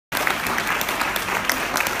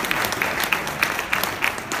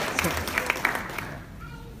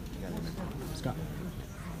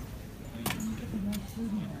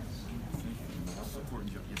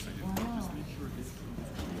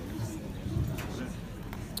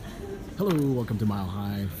Hello, welcome to Mile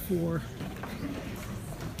High 4.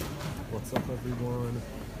 What's up, everyone?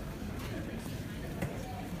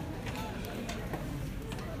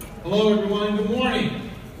 Hello, everyone. Good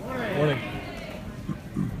morning. Morning.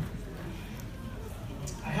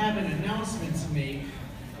 I have an announcement to make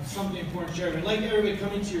of something important to share. I'd like everybody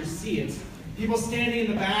coming to your seats. People standing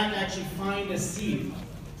in the back, actually find a seat.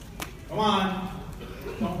 Come on.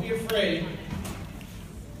 Don't be afraid.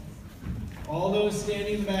 All those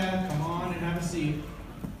standing in the back, come on and have a seat.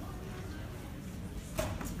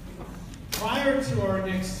 Prior to our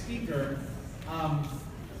next speaker,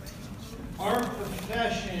 our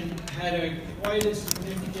profession had quite a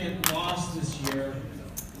significant loss this year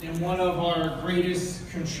in one of our greatest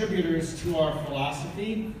contributors to our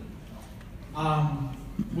philosophy,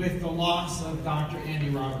 with the loss of Dr. Andy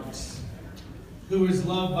Roberts, who is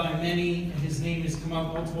loved by many. His name has come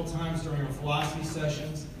up multiple times during our philosophy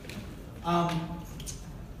sessions.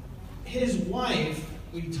 His wife,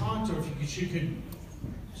 we talked to her if she could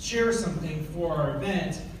share something for our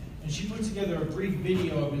event, and she put together a brief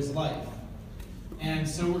video of his life. And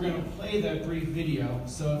so we're going to play that brief video.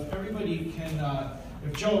 So if everybody can,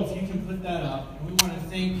 if Joel, if you can put that up. And we want to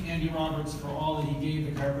thank Andy Roberts for all that he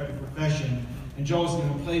gave the chiropractic profession. And Joel's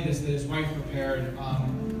going to play this that his wife prepared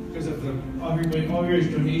because of all your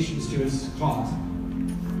donations to his cause.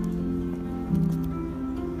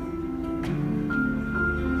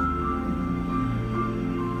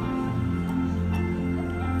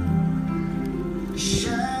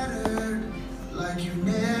 Shattered like you've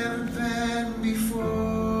never been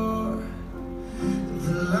before.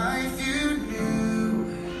 The life you knew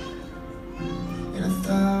in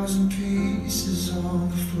 1,000 pieces on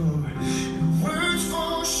the floor. And words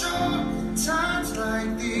fall short in times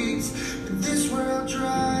like these, but this world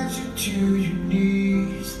drives you to your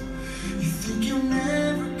knees. You think you're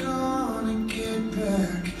never gonna get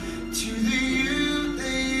back to the you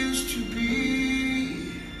they used to be.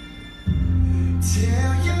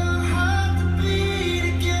 Tell your heart to beat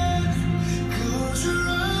again. Close your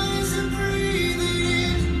eyes and breathe it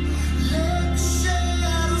in. Let the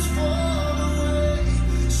shadows fall away.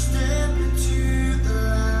 Step into the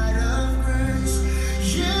light of grace.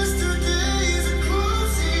 Yesterday's a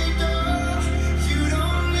closing door. You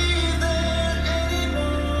don't live there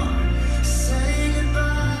anymore. Say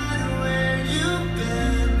goodbye to where you've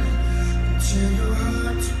been. Tell your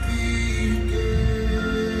heart to beat again.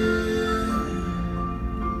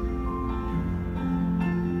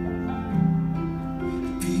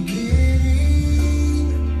 Beginning,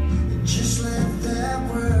 just let that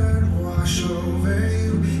word wash over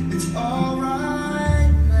you. It's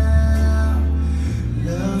alright now.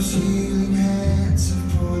 Love's healing hands have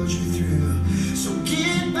pulled you through. So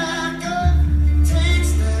get back up, take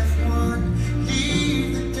step one. Leave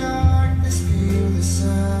the darkness, feel the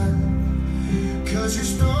sun. 'Cause your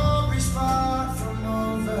story's far from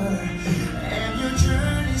over, and your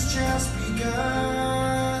journey's just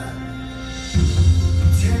begun.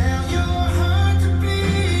 Tell your heart to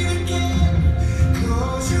beat again.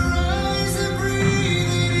 Close your eyes and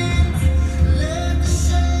breathe it in. Let the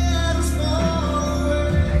shadows fall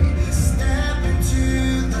away. Step into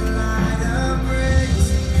the light of grace.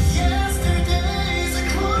 Yesterday's a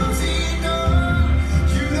closing door.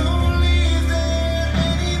 You don't live there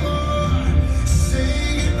anymore. Say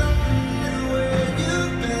goodbye to where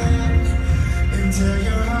you've been, and tell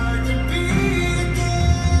your heart to beat again.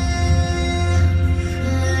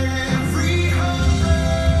 Every heartbreak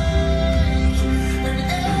and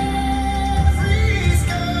every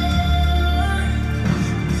scar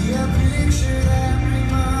be a picture that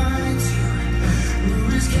reminds you who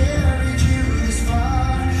has carried you this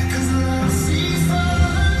far. 'Cause love sees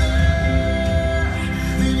farther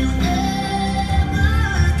than you ever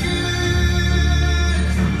could.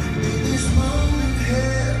 In this moment,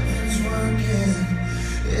 heaven's working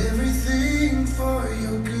everything for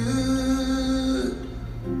your good.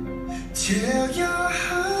 Tell your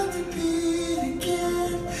heart to beat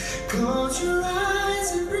again. Close your eyes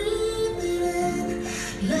and breathe it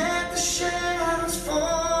in. Let the shadows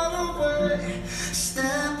fall away.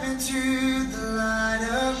 Step into the light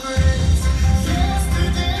of grace.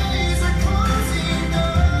 Yesterday's a closing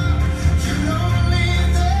door. You don't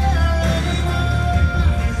live there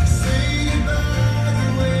anymore. Say goodbye to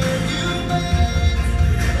where you've been,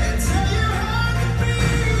 and tell your heart to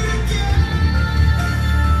beat again.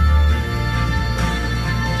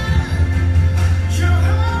 Your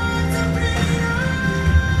heart to beat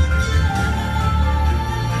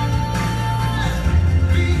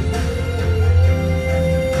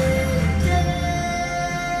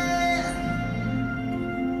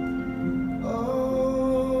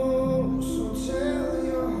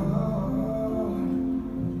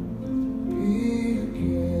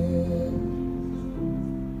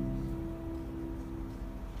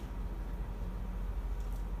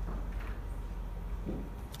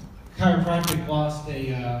lost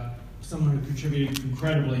someone who contributed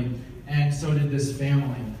incredibly, and so did this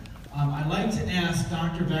family. I'd like to ask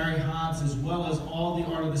Dr. Barry Hobbs, as well as all the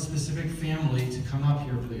Art of the Specific family, to come up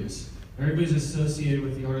here, please. Everybody's associated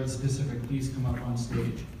with the Art of the Specific, please come up on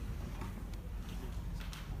stage.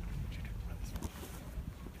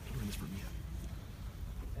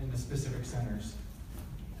 And the specific centers.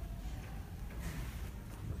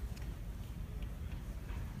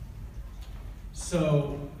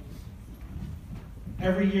 So,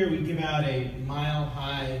 every year we give out a Mile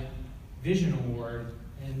High Vision Award,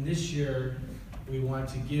 and this year we want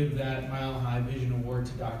to give that Mile High Vision Award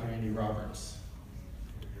to Dr. Andy Roberts.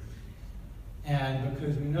 And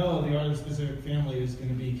because we know the Art of the Specific family is going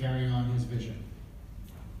to be carrying on his vision.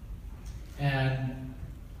 And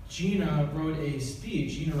Gina wrote a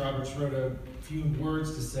speech. Gina Roberts wrote a few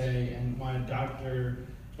words to say and wanted Dr.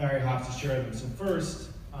 Barry Hobbs to share them. So first,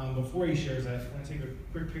 before he shares that, I want to take a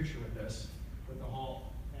quick picture with this, with the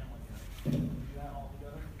whole family here. Do that all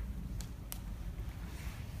together.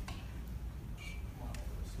 Come on over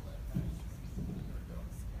this way. There we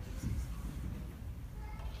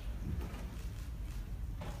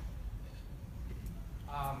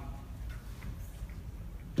go.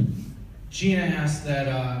 Gina asked that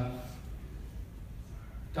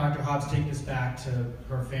Dr. Hobbs take this back to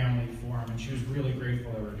her family for him, and she was really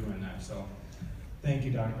grateful that we're doing that. So, thank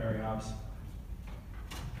you, Dr. Barry Hobbs.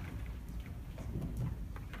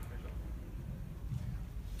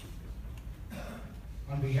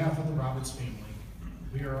 On behalf of the Roberts family,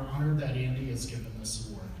 we are honored that Andy is given this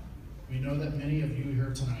award. We know that many of you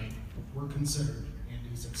here tonight were considered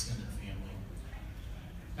Andy's extended family.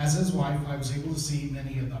 As his wife, I was able to see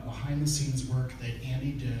many of the behind-the-scenes work that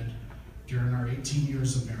Andy did during our 18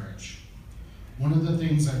 years of marriage. One of the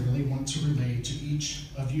things I really want to relay to each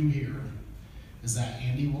of you here is that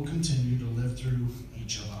Andy will continue to live through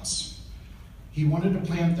each of us. He wanted to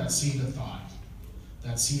plant that seed of thought,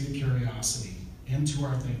 that seed of curiosity into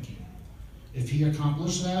our thinking. If he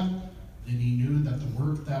accomplished that, then he knew that the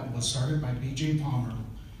work that was started by B.J. Palmer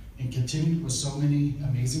and continued with so many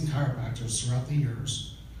amazing chiropractors throughout the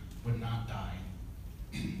years would not die.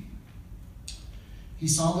 He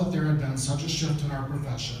saw that there had been such a shift in our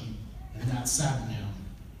profession, and that saddened him,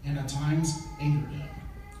 and at times angered him.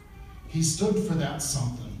 He stood for that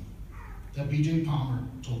something that B.J. Palmer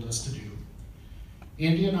told us to do.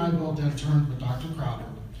 Andy and I both interned with Dr. Crowder,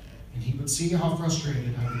 and he would see how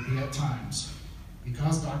frustrated I would be at times,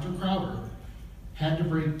 because Dr. Crowder had to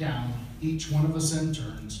break down each one of us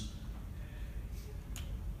interns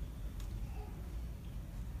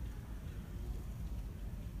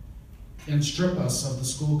and strip us of the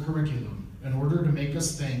school curriculum in order to make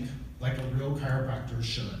us think like a real chiropractor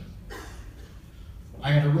should.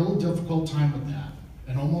 I had a real difficult time with that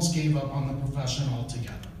and almost gave up on the profession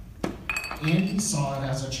altogether. Andy saw it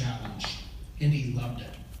as a challenge, and he loved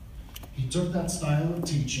it. He took that style of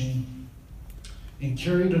teaching and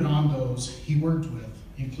carried it on those he worked with,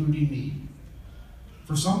 including me.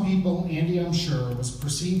 For some people, Andy, I'm sure, was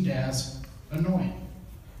perceived as annoying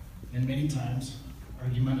and many times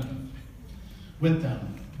argumentative with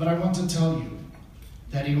them. But I want to tell you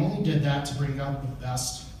that he only did that to bring out the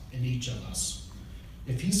best in each of us.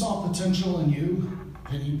 If he saw potential in you,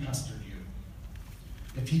 then he pestered you.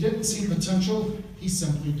 If he didn't see potential, he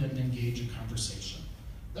simply didn't engage in conversation.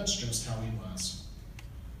 That's just how he was.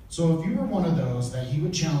 So if you were one of those that he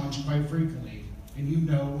would challenge quite frequently, and you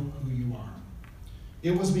know who you are,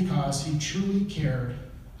 it was because he truly cared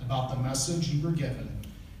about the message you were given,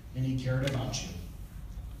 and he cared about you.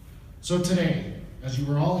 So today, as you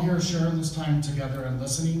were all here sharing this time together and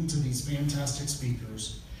listening to these fantastic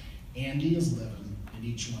speakers, Andy is living in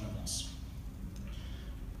each one of us.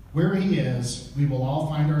 Where he is, we will all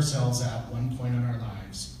find ourselves at one point in our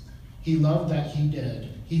lives. He loved that he did.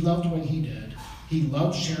 He loved what he did. He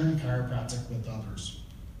loved sharing chiropractic with others.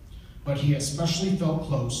 But he especially felt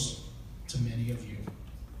close to many of you.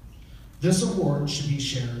 This award should be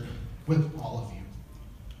shared with all of you.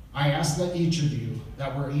 I ask that each of you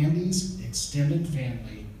that were Andy's extended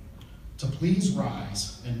family to please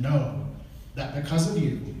rise and know that because of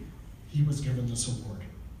you, he was given this award.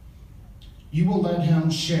 You will let him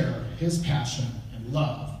share his passion and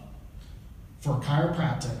love for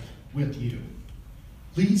chiropractic with you.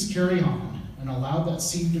 Please carry on and allow that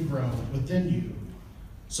seed to grow within you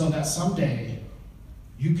so that someday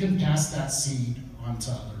you can pass that seed on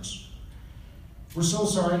to others. We're so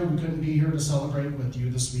sorry we couldn't be here to celebrate with you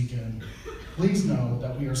this weekend. Please know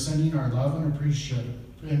that we are sending our love and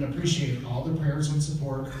appreciate all the prayers and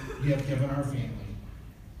support you have given our family.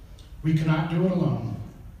 We cannot do it alone,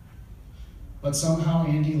 but somehow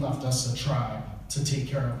Andy left us a tribe to take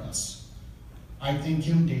care of us. I thank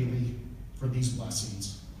him daily for these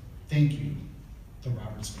blessings. Thank you, the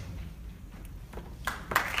Roberts family.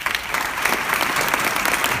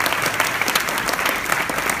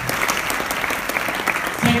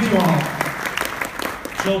 Thank you all.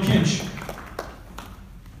 Joel Kinch.